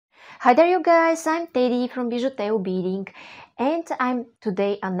Hi there you guys, I'm Teddy from BijuTeo Beading, and I'm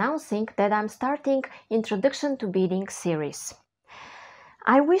today announcing that I'm starting Introduction to Beading series.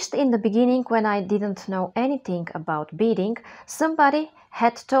 I wished in the beginning, when I didn't know anything about beading, somebody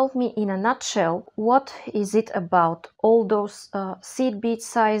had told me in a nutshell what is it about all those seed bead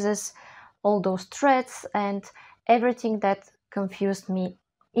sizes, all those threads and everything that confused me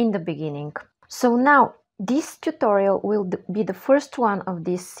in the beginning. So now this tutorial will be the first one of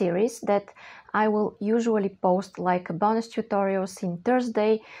this series that I will usually post like bonus tutorials in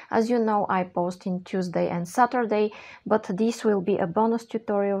Thursday. As you know, I post in Tuesday and Saturday, but this will be a bonus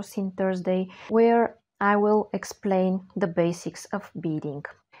tutorials in Thursday where I will explain the basics of beading.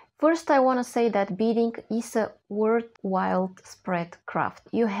 First, I want to say that beading is a worldwide spread craft.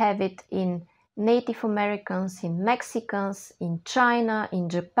 You have it in Native Americans, in Mexicans, in China, in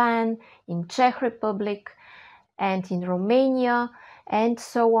Japan, in Czech Republic, and in Romania, and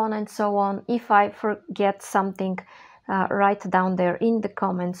so on and so on. If I forget something, write down there in the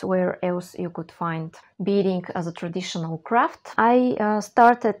comments where else you could find beading as a traditional craft. I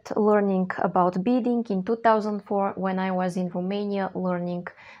started learning about beading in 2004 when I was in Romania learning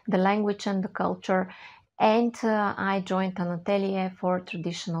the language and the culture, and I joined an atelier for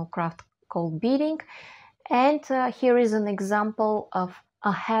traditional craft called beading. And here is an example of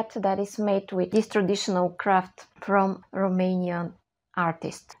a hat that is made with this traditional craft from Romanian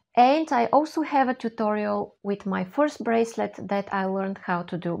artist. And I also have a tutorial with my first bracelet that I learned how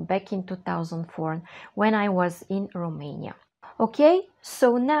to do back in 2004 when I was in Romania. Okay,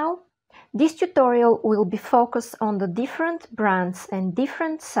 so now this tutorial will be focused on the different brands and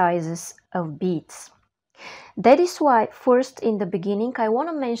different sizes of beads. That is why first in the beginning I want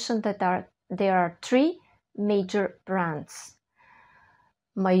to mention that there are three major brands: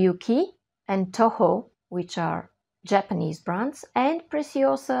 Miyuki and Toho, which are Japanese brands, and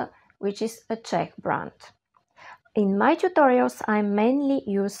Preciosa, which is a Czech brand. In my tutorials I mainly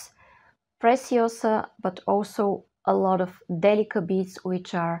use Preciosa, but also a lot of Delica beads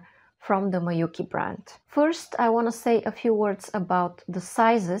which are from the Miyuki brand. First, I want to say a few words about the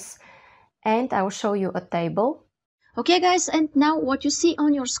sizes, and I will show you a table. Okay guys, and now what you see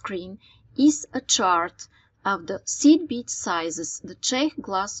on your screen is a chart of the seed bead sizes, the Czech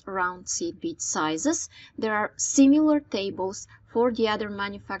glass round seed bead sizes. There are similar tables for the other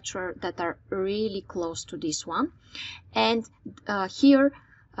manufacturer that are really close to this one. And here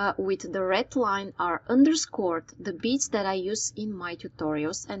with the red line are underscored the beads that I use in my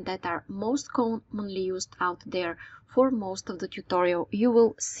tutorials and that are most commonly used out there for most of the tutorial you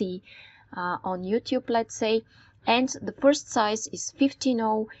will see on YouTube, let's say. And the first size is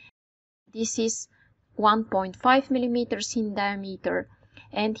 15-0. This is 1.5 millimeters in diameter,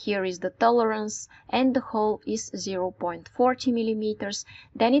 and here is the tolerance, and the hole is 0.40 millimeters.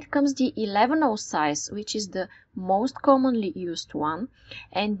 Then it comes the 11-0 size, which is the most commonly used one,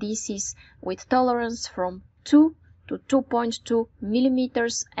 and this is with tolerance from 2 to 2.2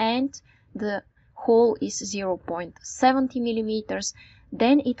 millimeters, and the hole is 0.70 millimeters.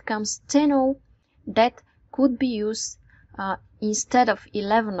 Then it comes 10-0, that could be used instead of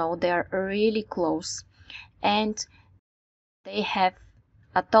 11-0. They are really close, and they have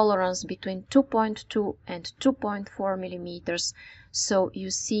a tolerance between 2.2 and 2.4 millimeters. So you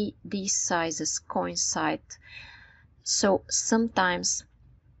see these sizes coincide. So sometimes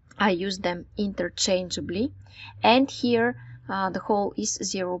I use them interchangeably. And here the hole is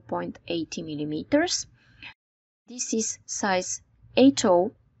 0.80 millimeters. This is size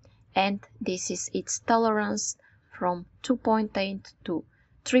 8-0, and this is its tolerance from 2.8 to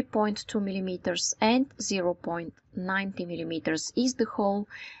 3.2 millimeters, and 0.90 millimeters is the hole.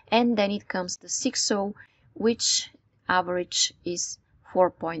 And then it comes the 6-0, which average is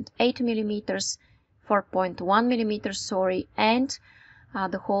 4.8 millimeters, 4.1 millimeters, sorry, and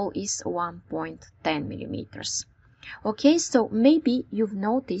the hole is 1.10 millimeters. Okay, so maybe you've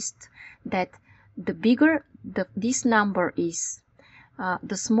noticed that the bigger this number is,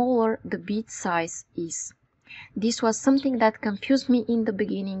 the smaller the bead size is. This was something that confused me in the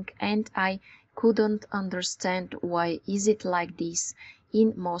beginning, and I couldn't understand why is it like this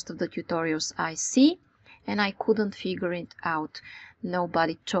in most of the tutorials I see, and I couldn't figure it out.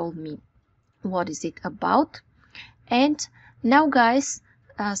 Nobody told me what is it about. And now guys,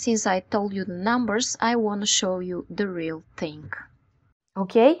 since I told you the numbers, I want to show you the real thing.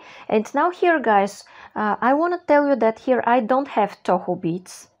 Okay, and now here guys, I want to tell you that here I don't have Toho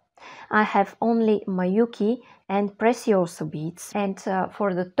beads. I have only Miyuki and Preciosa beads. And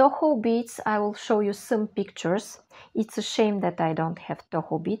for the Toho beads, I will show you some pictures. It's a shame that I don't have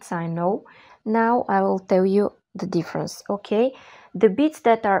Toho beads, I know. Now I will tell you the difference. Okay, the beads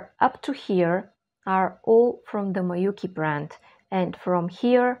that are up to here are all from the Miyuki brand, and from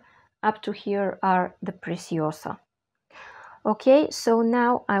here up to here are the Preciosa. Okay, so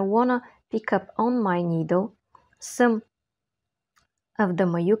now I wanna pick up on my needle some of the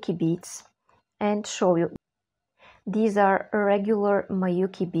Miyuki beads and show you. These are regular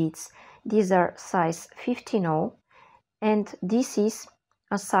Miyuki beads. These are size 15-0 and this is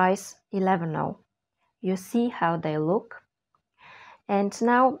a size 11-0. You see how they look? And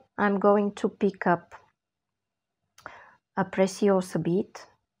now I'm going to pick up a Preciosa bead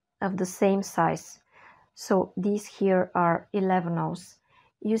of the same size. So these here are 11-0s.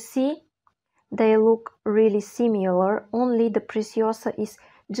 You see, they look really similar, only the Preciosa is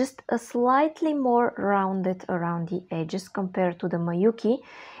just a slightly more rounded around the edges compared to the Miyuki.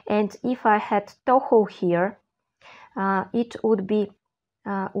 And if I had Toho here, it would be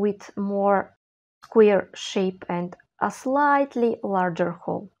with more square shape and a slightly larger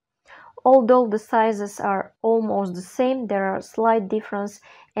hole. Although the sizes are almost the same, there are slight difference,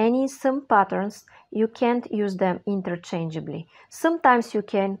 and in some patterns you can't use them interchangeably. Sometimes you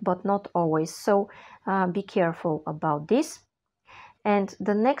can, but not always, so be careful about this. And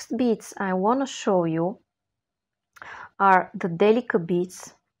the next beads I want to show you are the Delica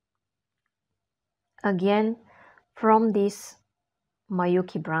beads, again from this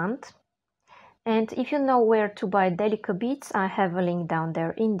Miyuki brand. And if you know where to buy Delica beads, I have a link down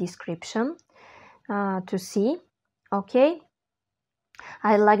there in description to see. Okay,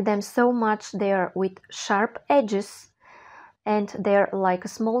 I like them so much. They're with sharp edges and they're like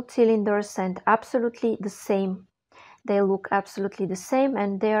small cylinders and absolutely the same. They look absolutely the same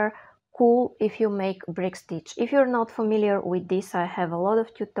and they're cool if you make brick stitch. If you're not familiar with this, I have a lot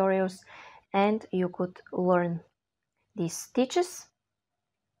of tutorials and you could learn these stitches.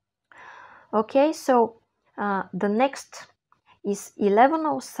 Okay, so the next is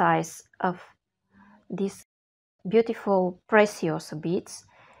 11-0 size of these beautiful Preciosa beads.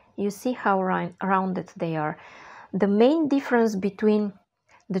 You see how rounded they are. The main difference between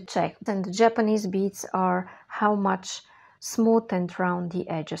the Czech and the Japanese beads are how much smooth and round the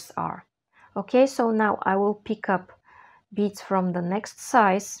edges are. Okay, so now I will pick up beads from the next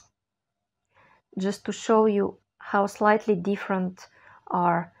size just to show you how slightly different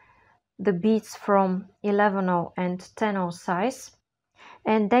are the beads from 11-0 and 10-0 size.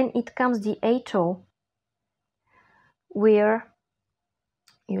 And then it comes the 8-0, where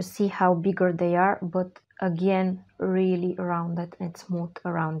you see how bigger they are, but again really rounded and smooth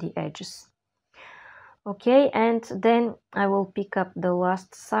around the edges. Okay, and then I will pick up the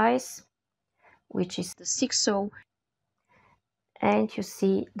last size, which is the 6-0, and you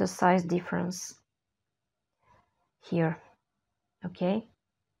see the size difference here. Okay,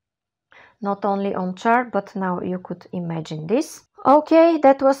 not only on chart, but now you could imagine this. Okay,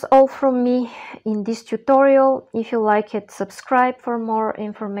 that was all from me in this tutorial. If you like it, subscribe for more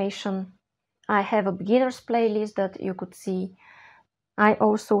information. I have a beginners playlist that you could see. I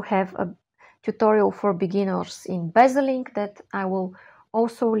also have a tutorial for beginners in Bezelink that I will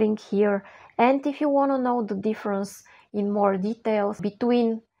also link here. And if you want to know the difference in more details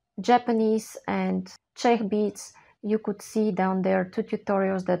between Japanese and Czech beads, you could see down there 2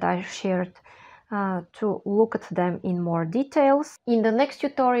 tutorials that I shared to look at them in more details. In the next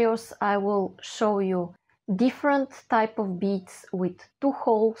tutorials I will show you different type of beads with 2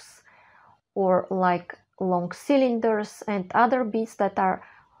 holes or like long cylinders and other beads that are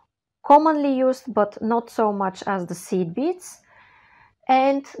commonly used but not so much as the seed beads.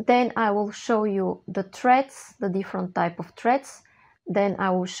 And then I will show you the threads, the different type of threads. Then I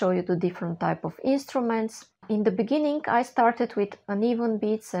will show you the different type of instruments. In the beginning I started with uneven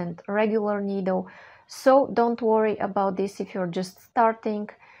beads and regular needle, so don't worry about this if you're just starting.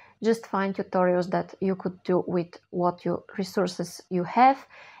 Just find tutorials that you could do with what resources you have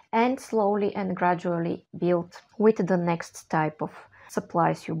and slowly and gradually build with the next type of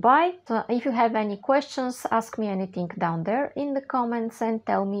supplies you buy. So if you have any questions, ask me anything down there in the comments and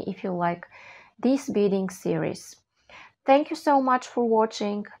tell me if you like this beading series. Thank you so much for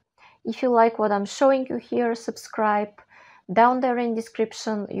watching. If you like what I'm showing you here, subscribe. Down there in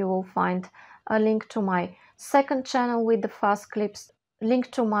description you will find a link to my second channel with the fast clips,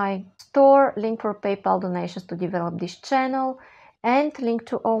 link to my store, link for PayPal donations to develop this channel, and link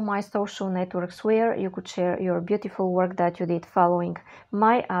to all my social networks where you could share your beautiful work that you did following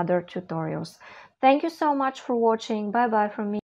my other tutorials. Thank you so much for watching. Bye bye from me.